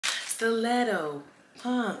Stiletto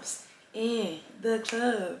pumps in the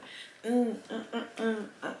club. Sign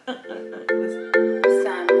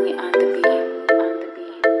me on the beat, on the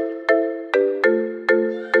beat.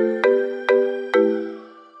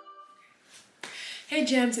 Hey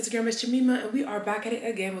gems, it's your girl Miss Jamima, and we are back at it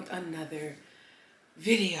again with another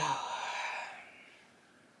video.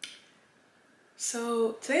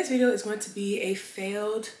 So today's video is going to be a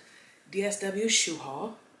failed DSW shoe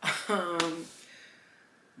haul.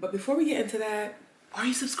 But before we get into that, are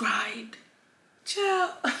you subscribed?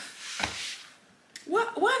 Child. Why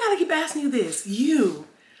I gotta keep asking you this? You.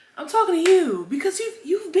 I'm talking to you because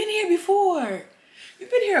you've been here before. You've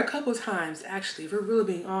been here a couple times, actually, if we're really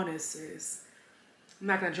being honest, sis. I'm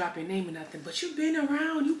not gonna drop your name or nothing, but you've been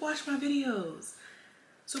around, you watch my videos.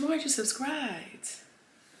 So why aren't you subscribed?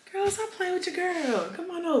 Girl, stop playing with your girl. Come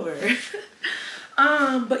on over.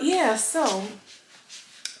 But yeah, so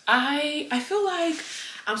I feel like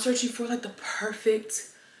I'm searching for like the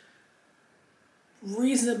perfect,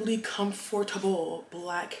 reasonably comfortable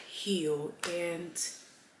black heel, and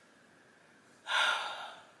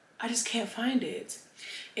I just can't find it.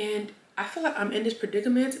 And I feel like I'm in this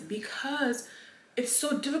predicament because it's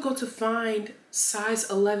so difficult to find size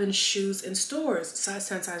 11 shoes in stores, size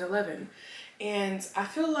 10, size 11. And I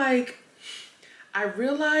feel like I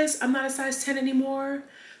realize I'm not a size 10 anymore,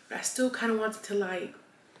 but I still kind of wanted to like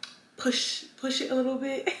push it a little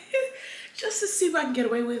bit just to see what I can get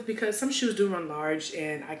away with, because some shoes do run large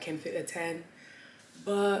and I can fit a 10.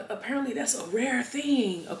 But apparently that's a rare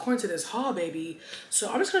thing according to this haul, baby. So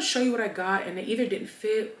I'm just gonna show you what I got, and they either didn't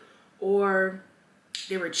fit or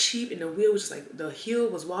they were cheap and the wheel was just like, the heel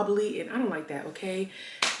was wobbly, and I don't like that, okay?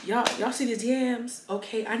 Y'all see these yams?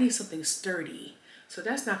 Okay, I need something sturdy. So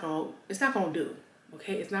that's not gonna, it's not gonna do,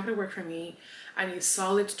 okay? It's not gonna work for me. I need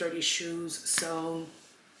solid, sturdy shoes. So,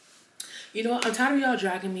 you know what? I'm tired of y'all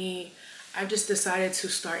dragging me. I've just decided to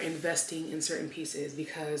start investing in certain pieces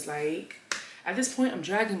because, like, at this point, I'm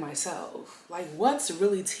dragging myself. Like, what's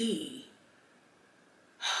really tea?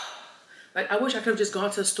 Like, I wish I could have just gone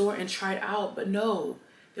to the store and tried out, but no.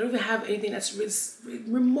 They don't even have anything that's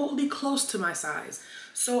remotely close to my size.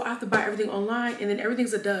 So I have to buy everything online, and then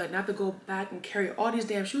everything's a dud. And I have to go back and carry all these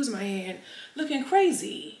damn shoes in my hand looking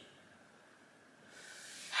crazy.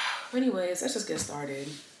 Anyways, let's just get started.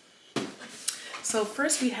 So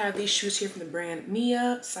first we have these shoes here from the brand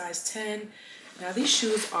Mia, size 10. Now these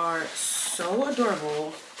shoes are so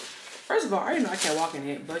adorable. First of all, I already know I can't walk in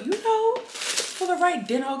it, but you know, for the right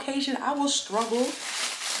dinner occasion, I will struggle.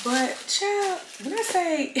 But child, when I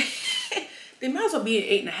say, they might as well be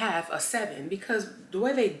an 8.5, a 7, because the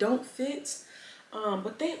way they don't fit,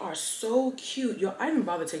 but they are so cute. Yo, I didn't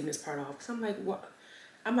bother taking this part off, because I'm like, what?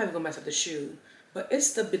 I'm not even gonna mess up the shoe. But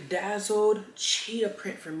it's the bedazzled cheetah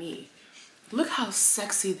print for me. Look how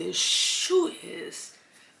sexy this shoe is.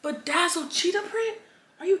 Bedazzled cheetah print?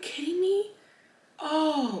 Are you kidding me?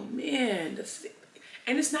 Oh man,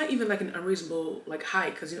 and it's not even like an unreasonable like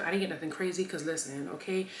height, because you know I didn't get nothing crazy. Because listen,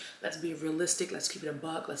 okay, let's be realistic. Let's keep it a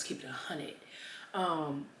buck. Let's keep it 100.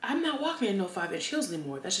 I'm not walking in no 5-inch heels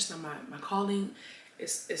anymore. That's just not my calling.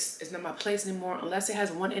 It's not my place anymore unless it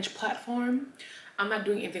has a 1-inch platform. I'm not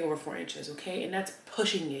doing anything over 4 inches, okay? And that's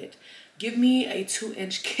pushing it. Give me a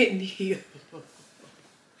 2-inch kitten heel.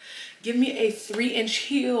 Give me a 3-inch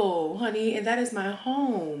heel, honey, and that is my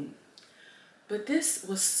home. But this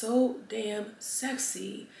was so damn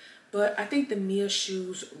sexy. But I think the Mia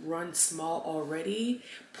shoes run small already.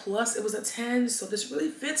 Plus it was a 10, so this really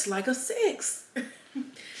fits like a 6.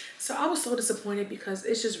 So I was so disappointed because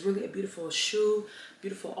it's just really a beautiful shoe,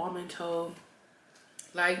 beautiful almond toe.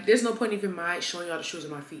 Like, there's no point even my showing y'all the shoes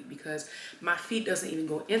on my feet because my feet doesn't even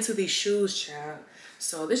go into these shoes, child.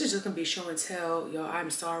 So this is just gonna be show and tell. Y'all, I'm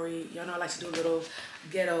sorry. Y'all know I like to do a little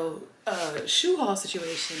ghetto shoe haul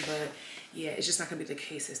situation, but yeah, it's just not gonna be the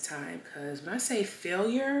case this time. Because when I say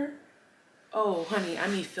failure, oh honey, I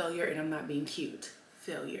mean failure, and I'm not being cute.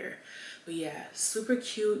 Failure. But yeah, super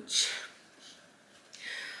cute.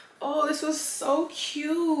 Oh, this was so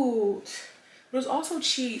cute. But it was also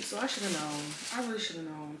cheap, so I should have known. I really should have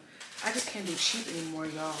known. I just can't do cheap anymore,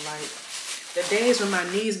 y'all. Like, the days when my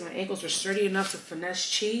knees, my ankles were sturdy enough to finesse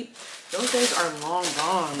cheap, those days are long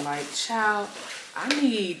gone. Like, child, I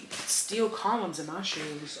need steel columns in my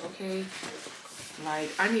shoes, okay? Like,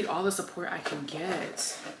 I need all the support I can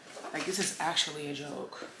get. Like, this is actually a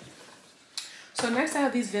joke. So next I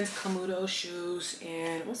have these Vince Camuto shoes,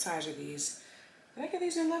 and what size are these? Did I get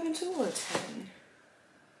these in 11 too or 10?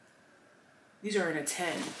 These are in a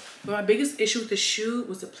 10. But my biggest issue with the shoe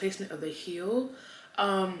was the placement of the heel.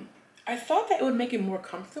 I thought that it would make it more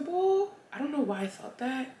comfortable. I don't know why I thought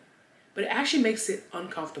that. but it actually makes it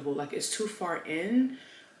uncomfortable. Like it's too far in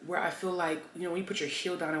where I feel like, you know, when you put your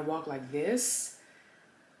heel down and walk like this,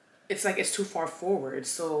 it's like it's too far forward.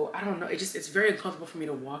 So I don't know, it's very uncomfortable for me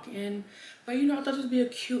to walk in. But you know, I thought this would be a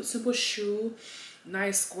cute, simple shoe.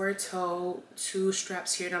 Nice square toe, 2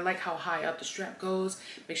 straps here, and I like how high up the strap goes.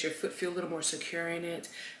 Makes your foot feel a little more secure in it.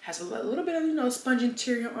 Has a little bit of, you know, sponge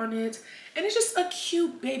interior on it, and it's just a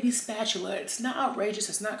cute baby spatula. It's not outrageous,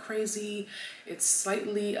 it's not crazy. It's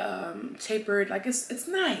slightly tapered. Like it's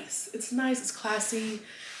nice. It's nice. It's classy.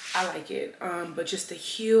 I like it. But just the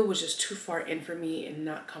heel was just too far in for me and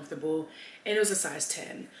not comfortable, and it was a size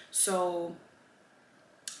 10. So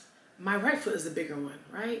my right foot is the bigger one,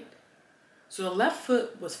 right? So the left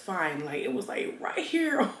foot was fine. Like it was like right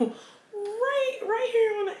here, right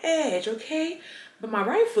here on the edge, okay? But my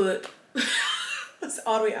right foot was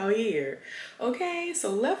all the way out here, okay?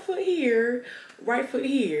 So left foot here, right foot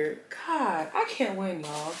here. God, I can't win,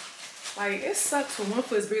 y'all. Like it sucks when one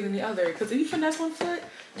foot is bigger than the other, because if you finesse one foot,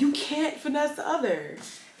 you can't finesse the other.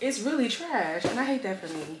 It's really trash, and I hate that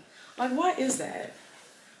for me. Like, why is that?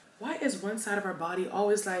 Why is one side of our body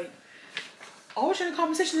always like, always trying a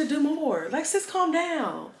conversation to do more? Like, sis, calm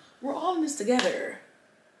down. We're all in this together.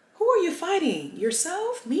 Who are you fighting?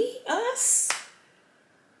 Yourself? Me? Us?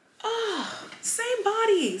 Ah, same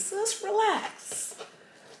body. So let's relax.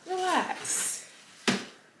 Relax.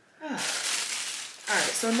 All right,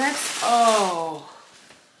 so next, oh.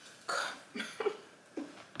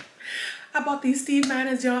 I bought these Steve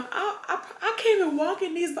Maddens, y'all. I can't even walk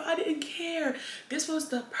in these, but I didn't care. This was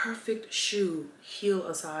the perfect shoe, heel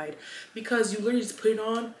aside, because you literally just put it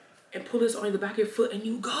on and pull this on the back of your foot and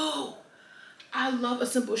you go. I love a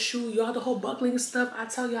simple shoe, y'all. The whole buckling stuff, I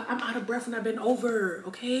tell y'all, I'm out of breath when I bend over,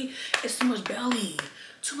 okay? It's too much belly.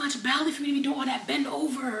 Too much belly for me to be doing all that bend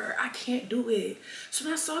over. I can't do it. So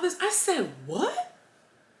when I saw this, I said, what?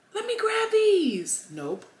 Let me grab these.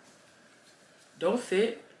 Nope. Don't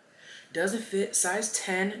fit. Doesn't fit. Size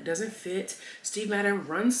 10 doesn't fit. Steve Madden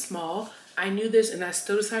runs small. I knew this and I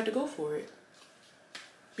still decided to go for it.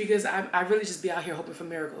 Because I really just be out here hoping for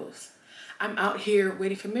miracles. I'm out here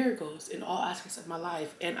waiting for miracles in all aspects of my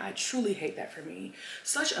life. And I truly hate that for me.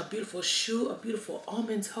 Such a beautiful shoe, a beautiful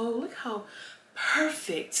almond toe. Look how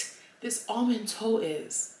perfect this almond toe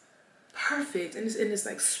is. Perfect. And it's in this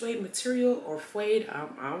like suede material or suede.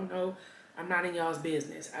 I don't know. I'm not in y'all's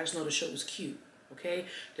business. I just know the shoe was cute. Okay,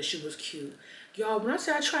 the shoe was cute. Y'all, when I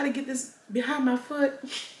say I try to get this behind my foot,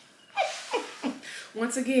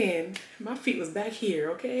 once again, my feet was back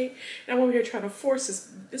here, okay? And I'm over here trying to force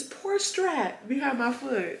this poor strap behind my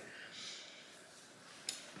foot.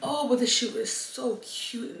 Oh, but the shoe is so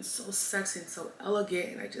cute and so sexy and so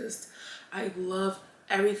elegant. And I love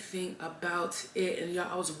everything about it. And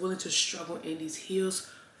y'all, I was willing to struggle in these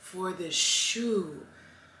heels for this shoe.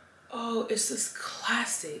 Oh, it's just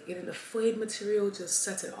classic. And the suede material just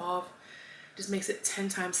sets it off. Just makes it 10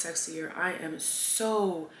 times sexier. I am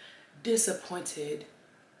so disappointed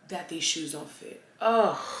that these shoes don't fit.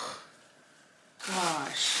 Oh,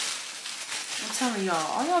 gosh. I'm telling y'all,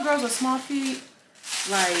 all y'all girls with small feet,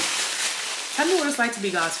 like, tell me what it's like to be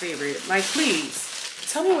God's favorite. Like, please,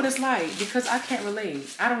 tell me what it's like, because I can't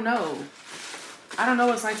relate. I don't know. I don't know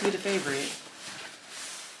what it's like to be the favorite.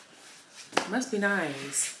 It must be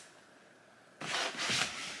nice.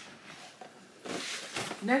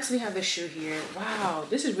 Next, we have this shoe here. Wow,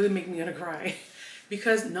 this is really making me wanna cry.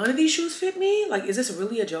 Because none of these shoes fit me. Like, is this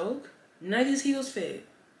really a joke? None of these heels fit.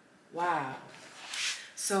 Wow.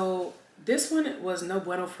 So this one was no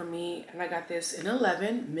bueno for me. And I got this in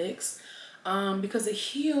 11 mix. Because the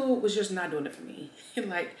heel was just not doing it for me. And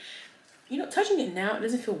like, you know, touching it now, it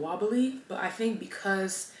doesn't feel wobbly. But I think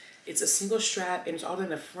because it's a single strap and it's all in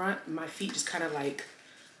the front, my feet just kind of like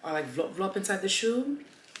are like vlop vlop inside the shoe.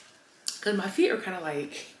 Because my feet are kind of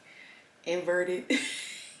like inverted.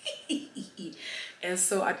 And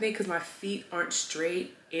so I think because my feet aren't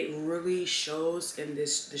straight, it really shows in the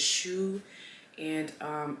shoe. And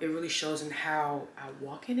it really shows in how I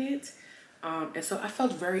walk in it. And so I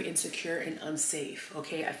felt very insecure and unsafe,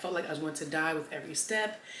 okay? I felt like I was going to die with every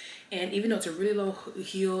step. And even though it's a really low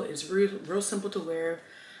heel, it's real simple to wear,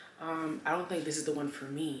 I don't think this is the one for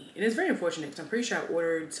me. And it's very unfortunate because I'm pretty sure I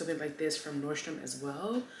ordered something like this from Nordstrom as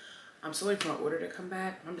well. I'm still waiting for my order to come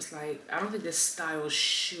back. I'm just like, I don't think this style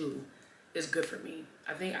shoe is good for me.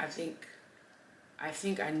 I think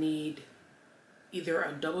I need either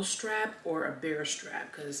a double strap or a bigger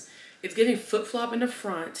strap, because it's getting flip flop in the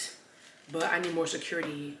front, but I need more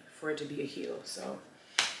security for it to be a heel. So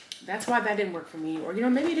that's why that didn't work for me. Or, you know,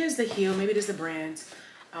 maybe it is the heel, maybe it is the brand.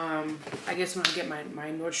 I guess when I get my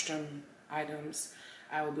Nordstrom items,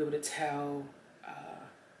 I will be able to tell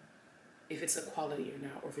if it's a quality or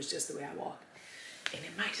not, or if it's just the way I walk. And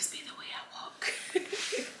it might just be the way I walk.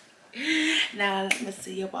 Now let me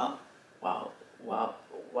see you walk. Walk, walk,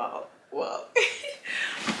 walk, walk.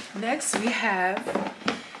 Next we have,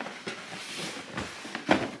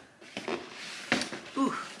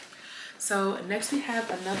 so next we have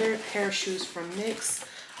another pair of shoes from NYX.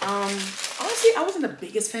 Honestly, I wasn't the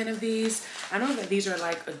biggest fan of these. I know that these are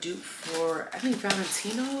like a dupe for, I think,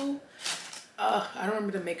 Valentino. I don't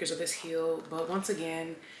remember the makers of this heel, but once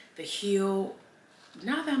again, the heel,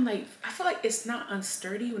 now that I'm like, I feel like it's not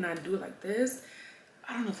unsturdy when I do it like this.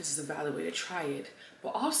 I don't know if this is a valid way to try it, but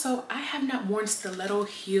also I have not worn stiletto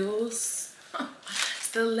heels.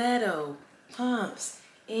 Stiletto pumps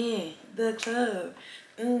in the club.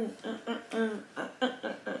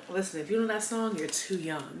 Listen, if you know that song, you're too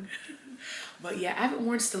young. But yeah, I haven't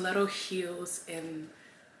worn stiletto heels in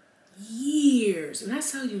years. When I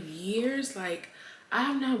tell you years, like I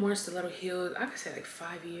have not worn stiletto heels, I could say like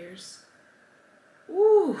 5 years.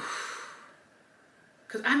 Ooh.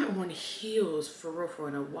 Cause I haven't worn heels for real for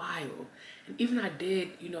in a while. And even I did,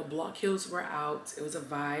 you know, block heels were out. It was a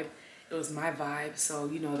vibe. It was my vibe. So,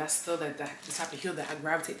 you know, that's still the type of heel that I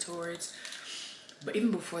gravitate towards. But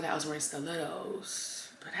even before that, I was wearing stilettos.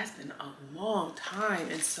 But that's been a long time.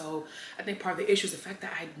 And so I think part of the issue is the fact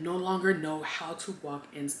that I no longer know how to walk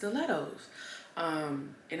in stilettos.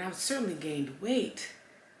 And I've certainly gained weight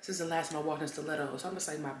since the last time I walked in stilettos. So I'm just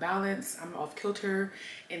like, my balance, I'm off kilter.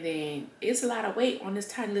 And then it's a lot of weight on this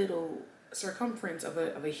tiny little circumference of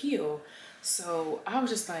a heel. So I was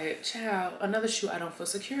just like, child, another shoe I don't feel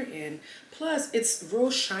secure in. Plus, it's real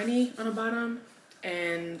shiny on the bottom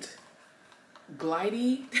and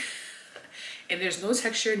glidey. And there's no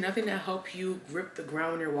texture, nothing to help you grip the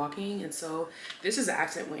ground when you're walking. And so this is an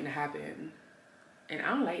accident waiting to happen. And I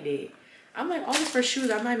don't like that. I'm like, all these first shoes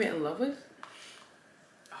I'm not even in love with.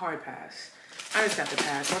 Hard pass. I just got the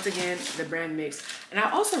pass. Once again, the brand NYX. And I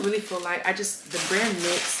also really feel like the brand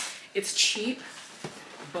NYX, it's cheap,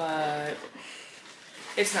 but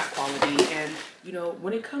it's not quality. And you know,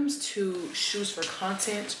 when it comes to shoes for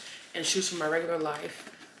content and shoes for my regular life,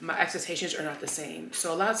 my expectations are not the same.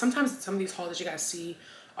 So sometimes some of these hauls that you guys see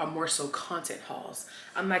are more so content hauls.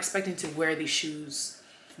 I'm not expecting to wear these shoes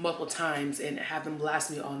multiple times and have them last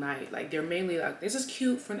me all night. Like, they're mainly like, this is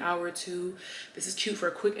cute for an hour or two. This is cute for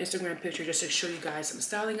a quick Instagram picture just to show you guys some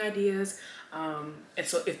styling ideas. And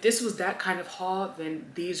so if this was that kind of haul,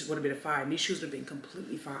 then these would have been fine. These shoes would have been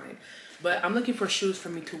completely fine. But I'm looking for shoes for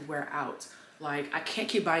me to wear out. Like, I can't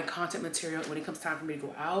keep buying content material when it comes time for me to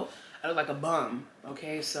go out. I look like a bum,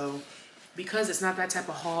 okay? So because it's not that type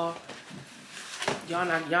of haul, y'all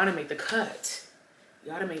to make the cut.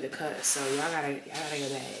 Y'all to make the cut, so y'all gotta go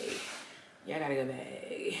bag. Y'all gotta go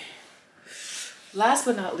bag. Last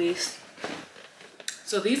but not least,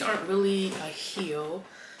 so these aren't really a heel,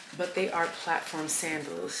 but they are platform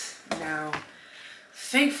sandals. Now,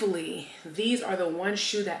 thankfully, these are the one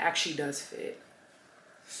shoe that actually does fit.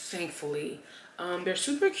 Thankfully. They're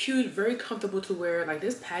super cute, very comfortable to wear. Like,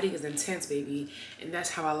 this padding is intense, baby, and that's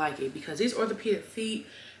how I like it, because these orthopedic feet,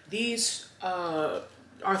 these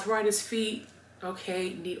arthritis feet,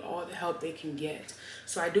 okay, need all the help they can get.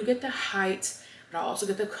 So I do get the height, but I also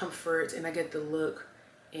get the comfort, and I get the look,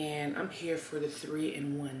 and I'm here for the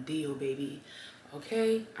 3-in-1 deal, baby.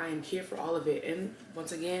 Okay, I am here for all of it. And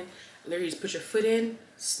once again, literally just put your foot in,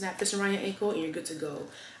 snap this around your ankle, and you're good to go.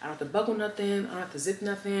 I don't have to buckle nothing, I don't have to zip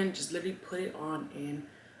nothing, just literally put it on and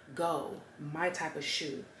go. My type of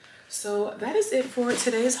shoe. So that is it for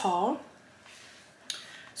today's haul.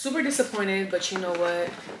 Super disappointed, but you know what?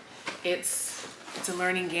 It's a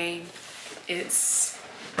learning game. It's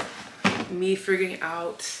me figuring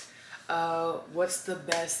out what's the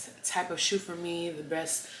best type of shoe for me, the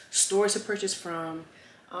best stores to purchase from.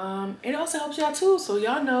 It also helps y'all too, so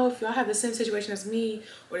y'all know if y'all have the same situation as me,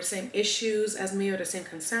 or the same issues as me, or the same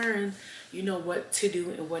concern, you know what to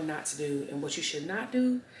do and what not to do. And what you should not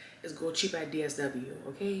do is go cheap at DSW,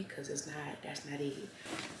 okay? Because that's not it.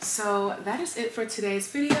 So that is it for today's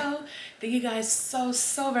video. Thank you guys so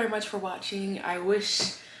very much for watching. I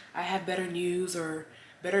wish I had better news or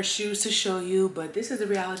better shoes to show you, but this is the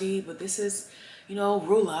reality. But this is, you know,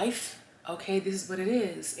 real life, okay? This is what it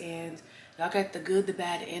is. And y'all got the good, the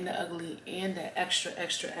bad, and the ugly, and the extra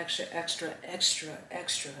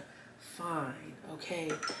fine,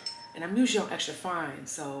 okay? And I'm usually on extra fine,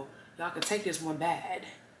 so y'all can take this one bad.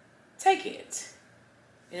 Take it.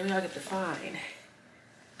 And then when y'all get the fine,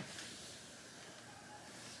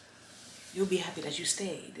 you'll be happy that you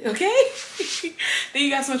stayed, okay? Thank you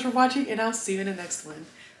guys so much for watching, and I'll see you in the next one.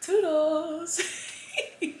 Toodles!